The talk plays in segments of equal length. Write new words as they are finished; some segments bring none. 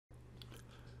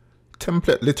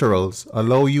Template literals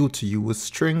allow you to use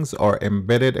strings or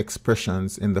embedded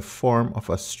expressions in the form of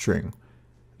a string.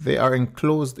 They are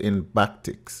enclosed in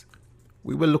backticks.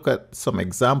 We will look at some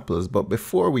examples, but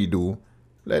before we do,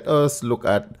 let us look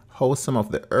at how some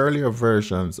of the earlier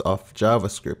versions of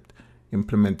JavaScript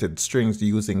implemented strings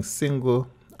using single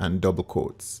and double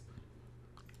quotes.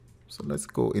 So let's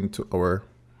go into our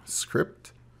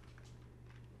script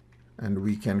and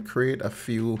we can create a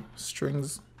few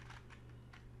strings.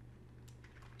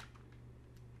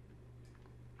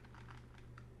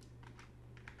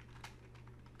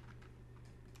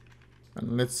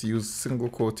 And let's use single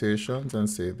quotations and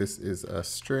say this is a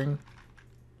string.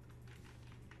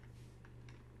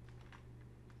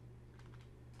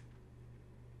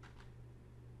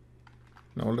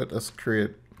 Now let us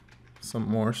create some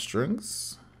more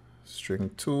strings.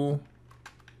 String 2.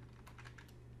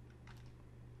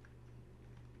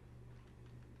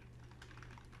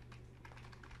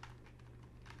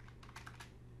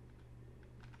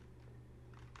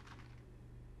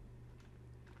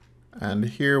 And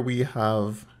here we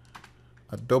have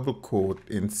a double quote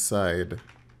inside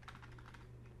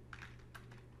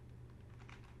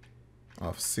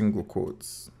of single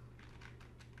quotes.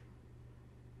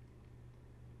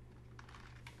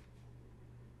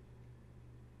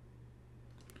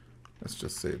 Let's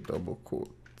just say double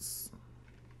quotes.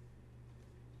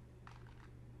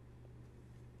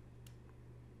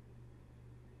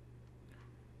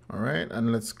 All right,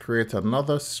 and let's create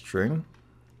another string.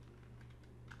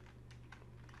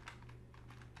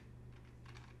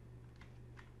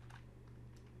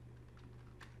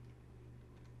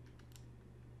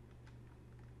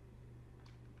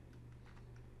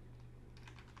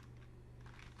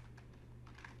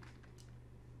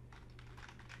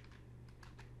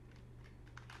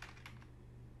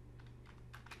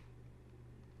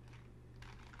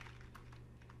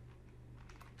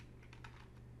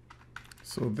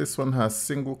 So this one has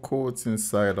single quotes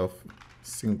inside of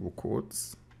single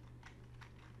quotes.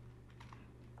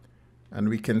 And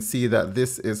we can see that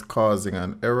this is causing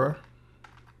an error.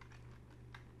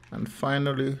 And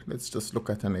finally, let's just look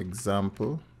at an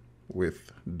example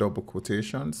with double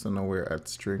quotations. So now we're at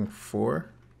string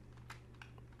 4.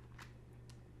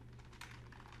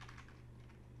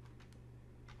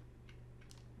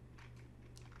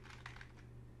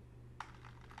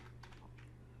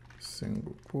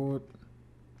 Single quote.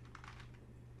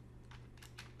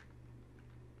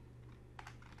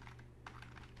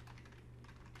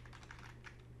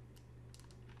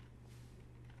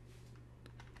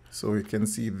 So we can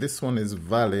see this one is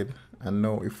valid. And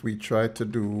now if we try to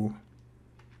do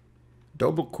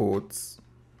double quotes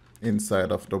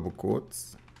inside of double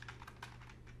quotes,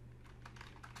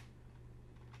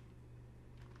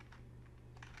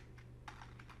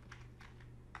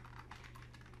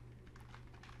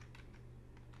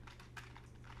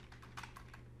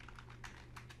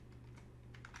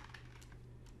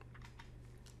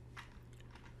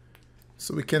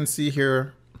 so we can see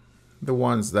here the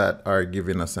ones that are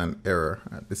giving us an error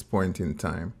at this point in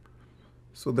time.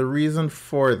 So the reason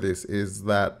for this is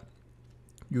that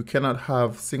you cannot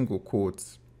have single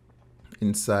quotes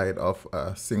inside of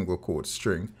a single quote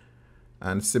string.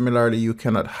 And similarly, you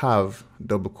cannot have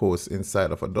double quotes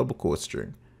inside of a double quote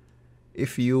string.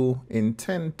 If you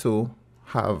intend to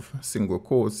have single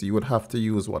quotes, you would have to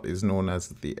use what is known as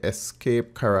the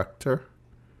escape character,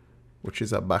 which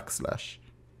is a backslash.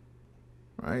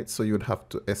 Right, so you'd have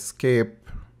to escape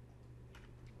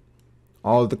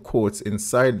all the quotes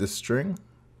inside the string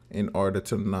in order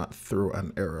to not throw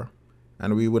an error.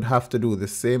 And we would have to do the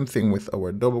same thing with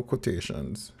our double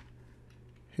quotations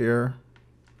here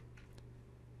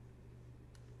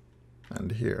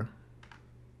and here.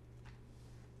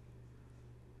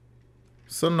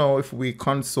 So now if we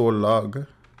console log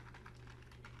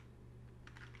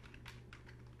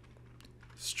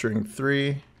string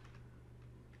 3,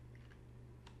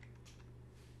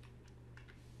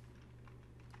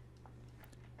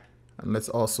 and let's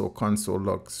also console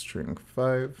log string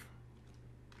 5.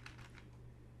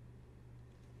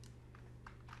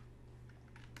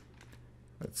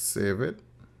 Let's save it.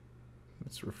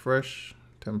 Let's refresh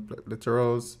template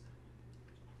literals.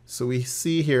 So we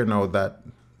see here now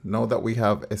that we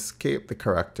have escaped the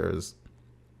characters,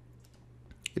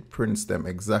 it prints them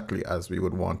exactly as we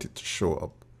would want it to show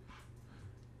up.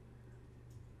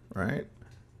 Right?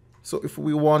 So if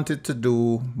we wanted to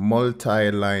do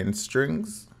multi-line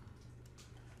strings,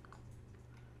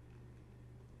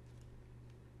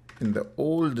 in the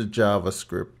old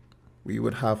JavaScript, we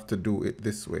would have to do it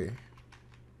this way.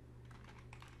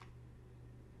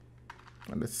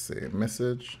 And let's say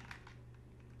message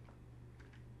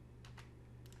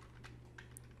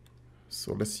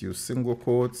So let's use single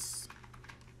quotes.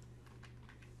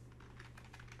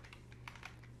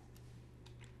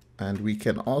 And we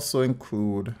can also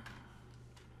include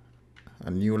a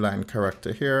new line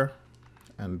character here,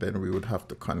 and then we would have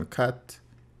to concat.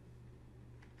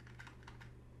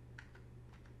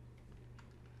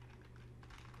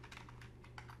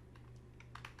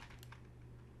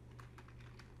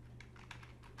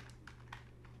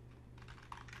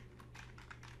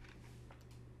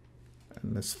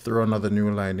 And let's throw another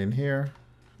new line in here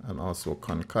and also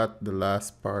concat the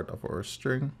last part of our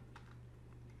string.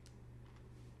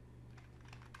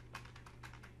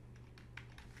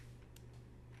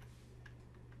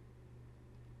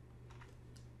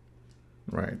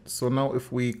 Right, so now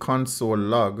if we console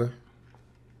log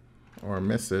our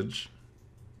message,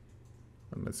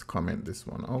 and let's comment this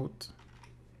one out,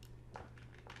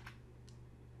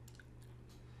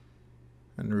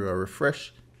 and we will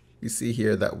refresh, you see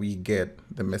here that we get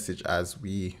the message as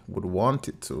we would want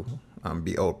it to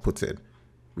be outputted.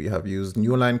 We have used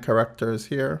new line characters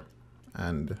here,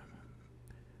 and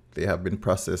they have been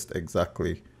processed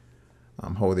exactly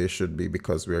how they should be,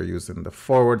 because we are using the /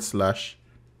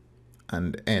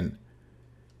 and n.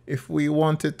 If we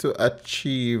wanted to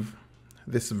achieve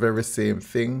this very same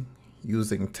thing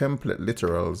using template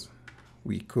literals,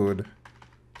 we could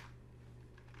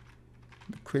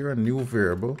declare a new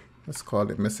variable. Let's call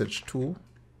it message2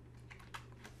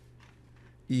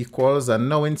 equals, and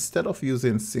now instead of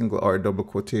using single or double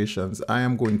quotations, I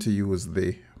am going to use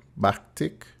the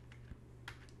backtick.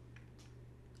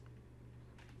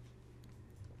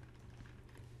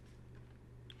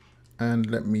 And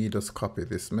let me just copy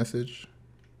this message.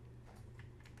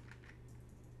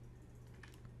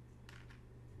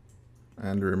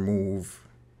 And remove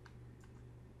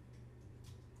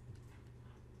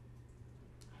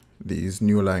these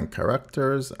new line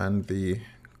characters and the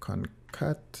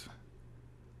concat.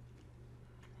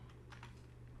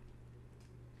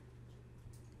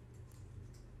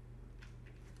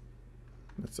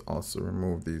 Let's also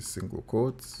remove these single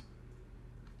quotes.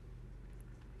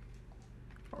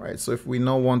 All right, so if we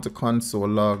now want to console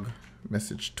log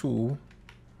message2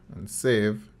 and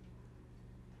save,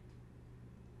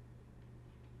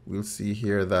 we'll see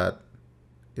here that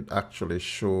it actually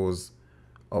shows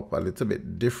up a little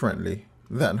bit differently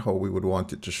than how we would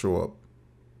want it to show up.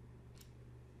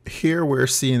 Here we're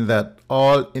seeing that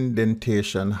all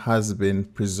indentation has been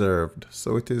preserved.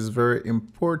 So it is very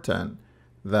important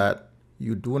that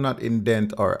you do not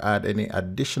indent or add any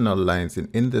additional lines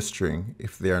in the string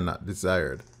if they are not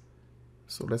desired.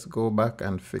 So let's go back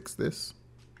and fix this.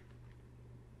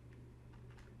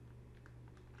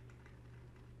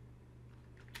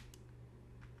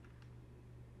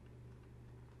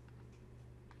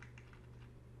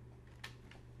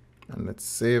 And let's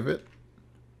save it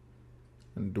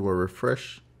and do a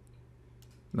refresh.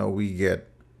 Now we get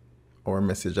our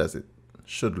message as it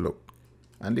should look.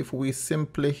 And if we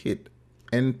simply hit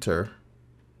enter,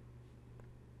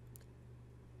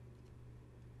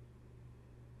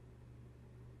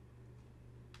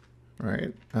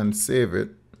 right, and save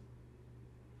it,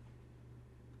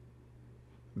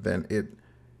 then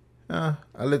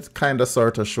it kind of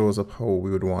sort of shows up how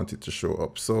we would want it to show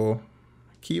up. So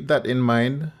keep that in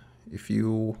mind. If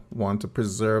you want to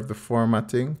preserve the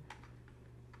formatting,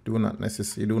 you do not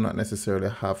necessarily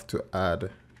have to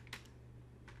add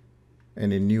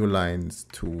any new lines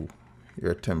to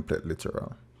your template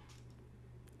literal.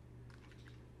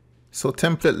 So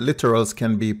template literals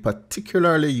can be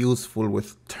particularly useful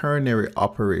with ternary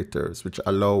operators, which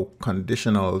allow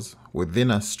conditionals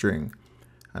within a string.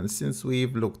 And since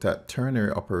we've looked at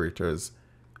ternary operators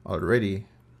already,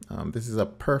 this is a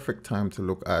perfect time to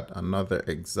look at another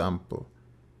example.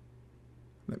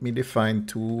 Let me define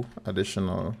two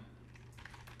additional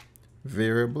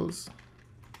variables.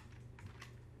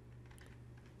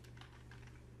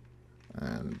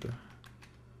 And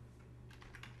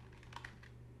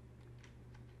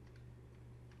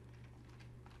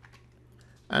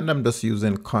I'm just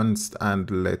using const and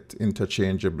let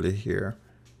interchangeably here.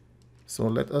 So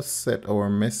let us set our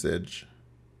message,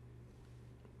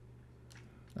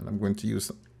 and I'm going to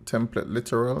use template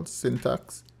literal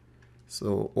syntax.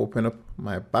 So open up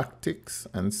my backticks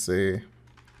and say,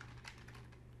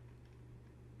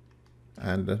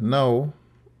 and now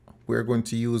we're going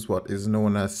to use what is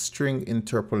known as string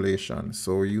interpolation.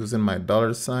 So using my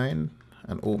 $sign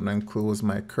and open and close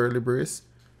my curly brace.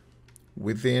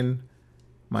 Within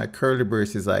my curly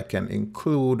braces, I can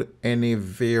include any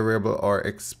variable or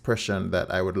expression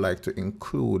that I would like to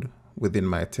include within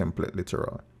my template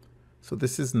literal. So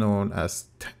this is known as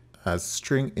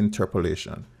string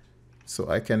interpolation. So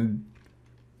I can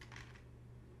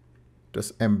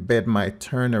just embed my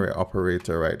ternary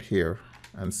operator right here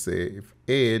and say if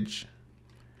age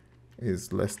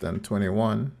is less than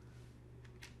 21,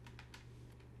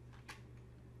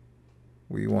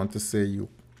 we want to say you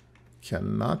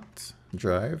cannot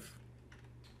drive.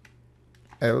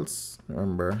 Else,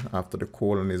 remember after the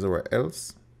colon is our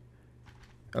else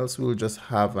we'll just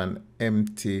have an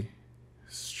empty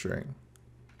string.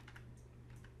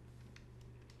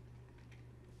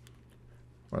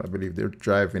 Well, I believe their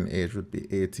driving age would be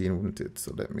 18, wouldn't it?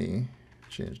 So let me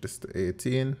change this to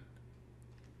 18.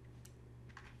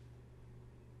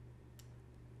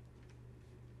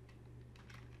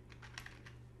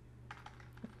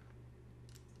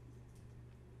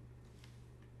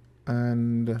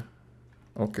 And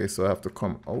okay, so I have to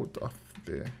come out of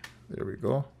there. There we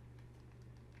go.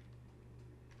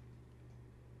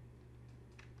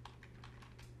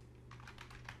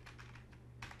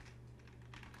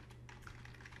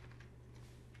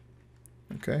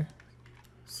 Okay,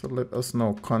 so let us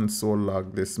now console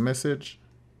log this message.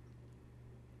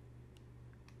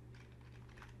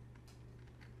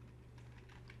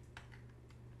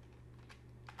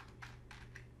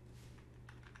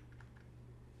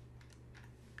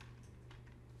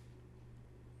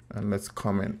 And let's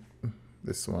comment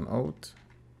this one out.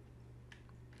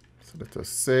 So let us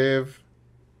save,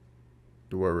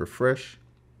 do a refresh.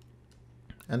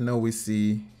 And now we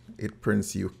see it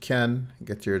prints you can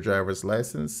get your driver's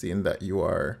license, seeing that you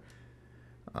are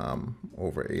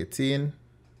over 18.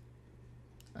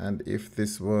 And if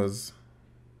this was,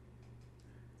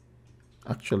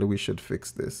 actually we should fix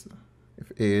this.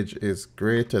 If age is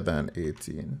greater than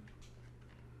 18,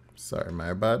 sorry,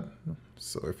 my bad.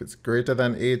 So if it's greater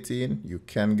than 18, you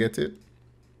can get it.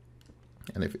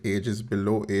 And if age is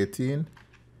below 18,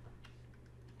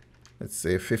 let's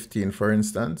say 15 for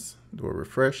instance, do a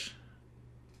refresh.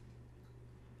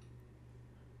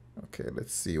 Okay,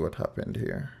 let's see what happened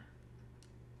here.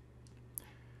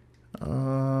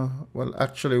 Well,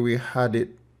 actually we had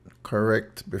it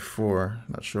correct before.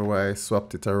 Not sure why I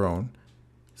swapped it around.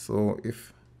 So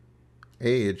if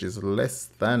age is less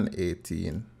than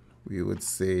 18, we would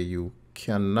say you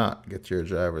cannot get your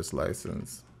driver's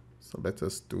license. So let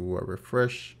us do a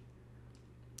refresh.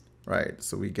 Right,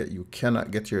 so we get you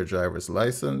cannot get your driver's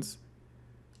license.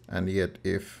 And yet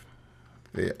if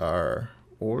they are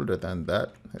older than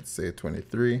that, let's say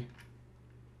 23,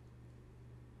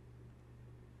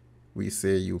 we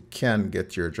say you can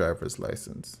get your driver's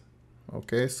license.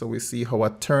 Okay, so we see how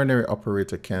a ternary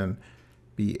operator can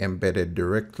be embedded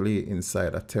directly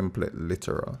inside a template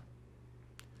literal.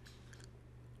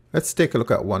 Let's take a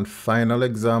look at one final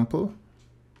example.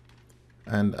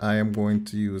 And I am going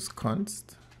to use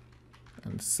const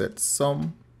and set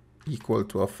sum equal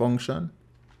to a function.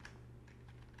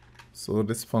 So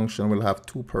this function will have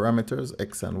two parameters,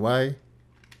 x and y.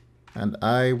 And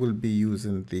I will be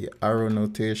using the arrow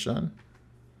notation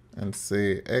and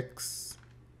say x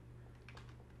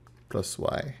plus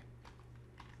y.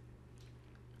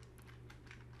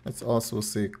 Let's also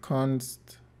say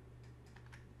const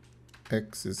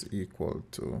x is equal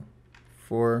to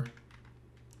 4.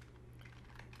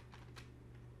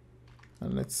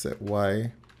 And let's set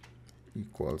y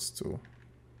equals to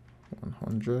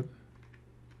 100.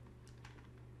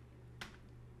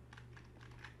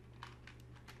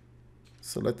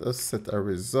 So let us set a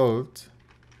result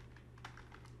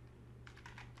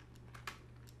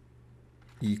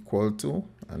equal to,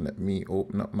 and let me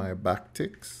open up my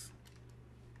backticks.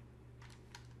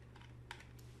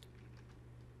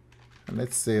 And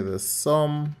let's say the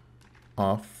sum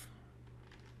of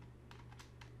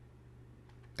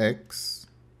x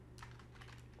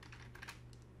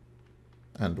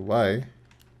and y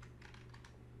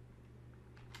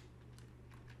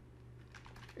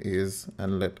is,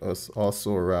 and let us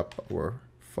also wrap our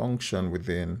function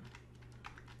within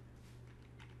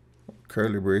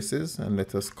curly braces, and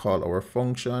let us call our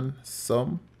function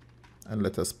sum, and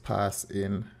let us pass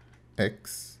in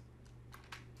x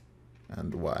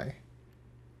and y.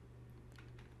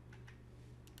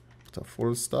 Put a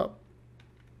full stop,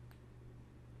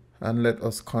 and let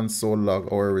us console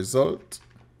log our result.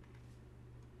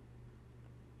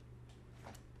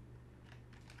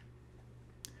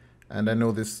 And I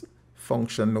know this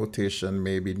function notation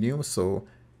may be new, so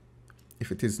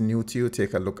if it is new to you,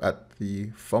 take a look at the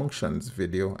functions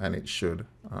video and it should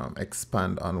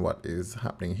expand on what is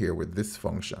happening here with this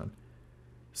function.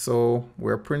 So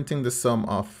we're printing the sum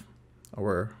of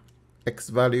our x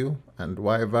value and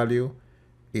y value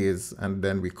is, and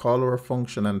then we call our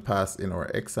function and pass in our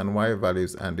x and y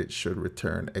values, and it should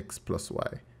return x plus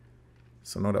y.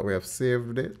 So now that we have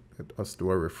saved it, let us do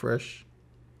a refresh.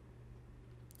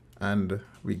 and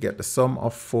we get the sum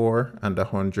of 4, and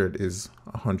 100 is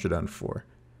 104.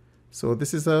 So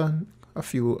this is a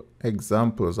few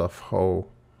examples of how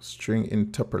string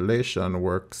interpolation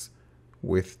works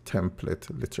with template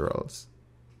literals.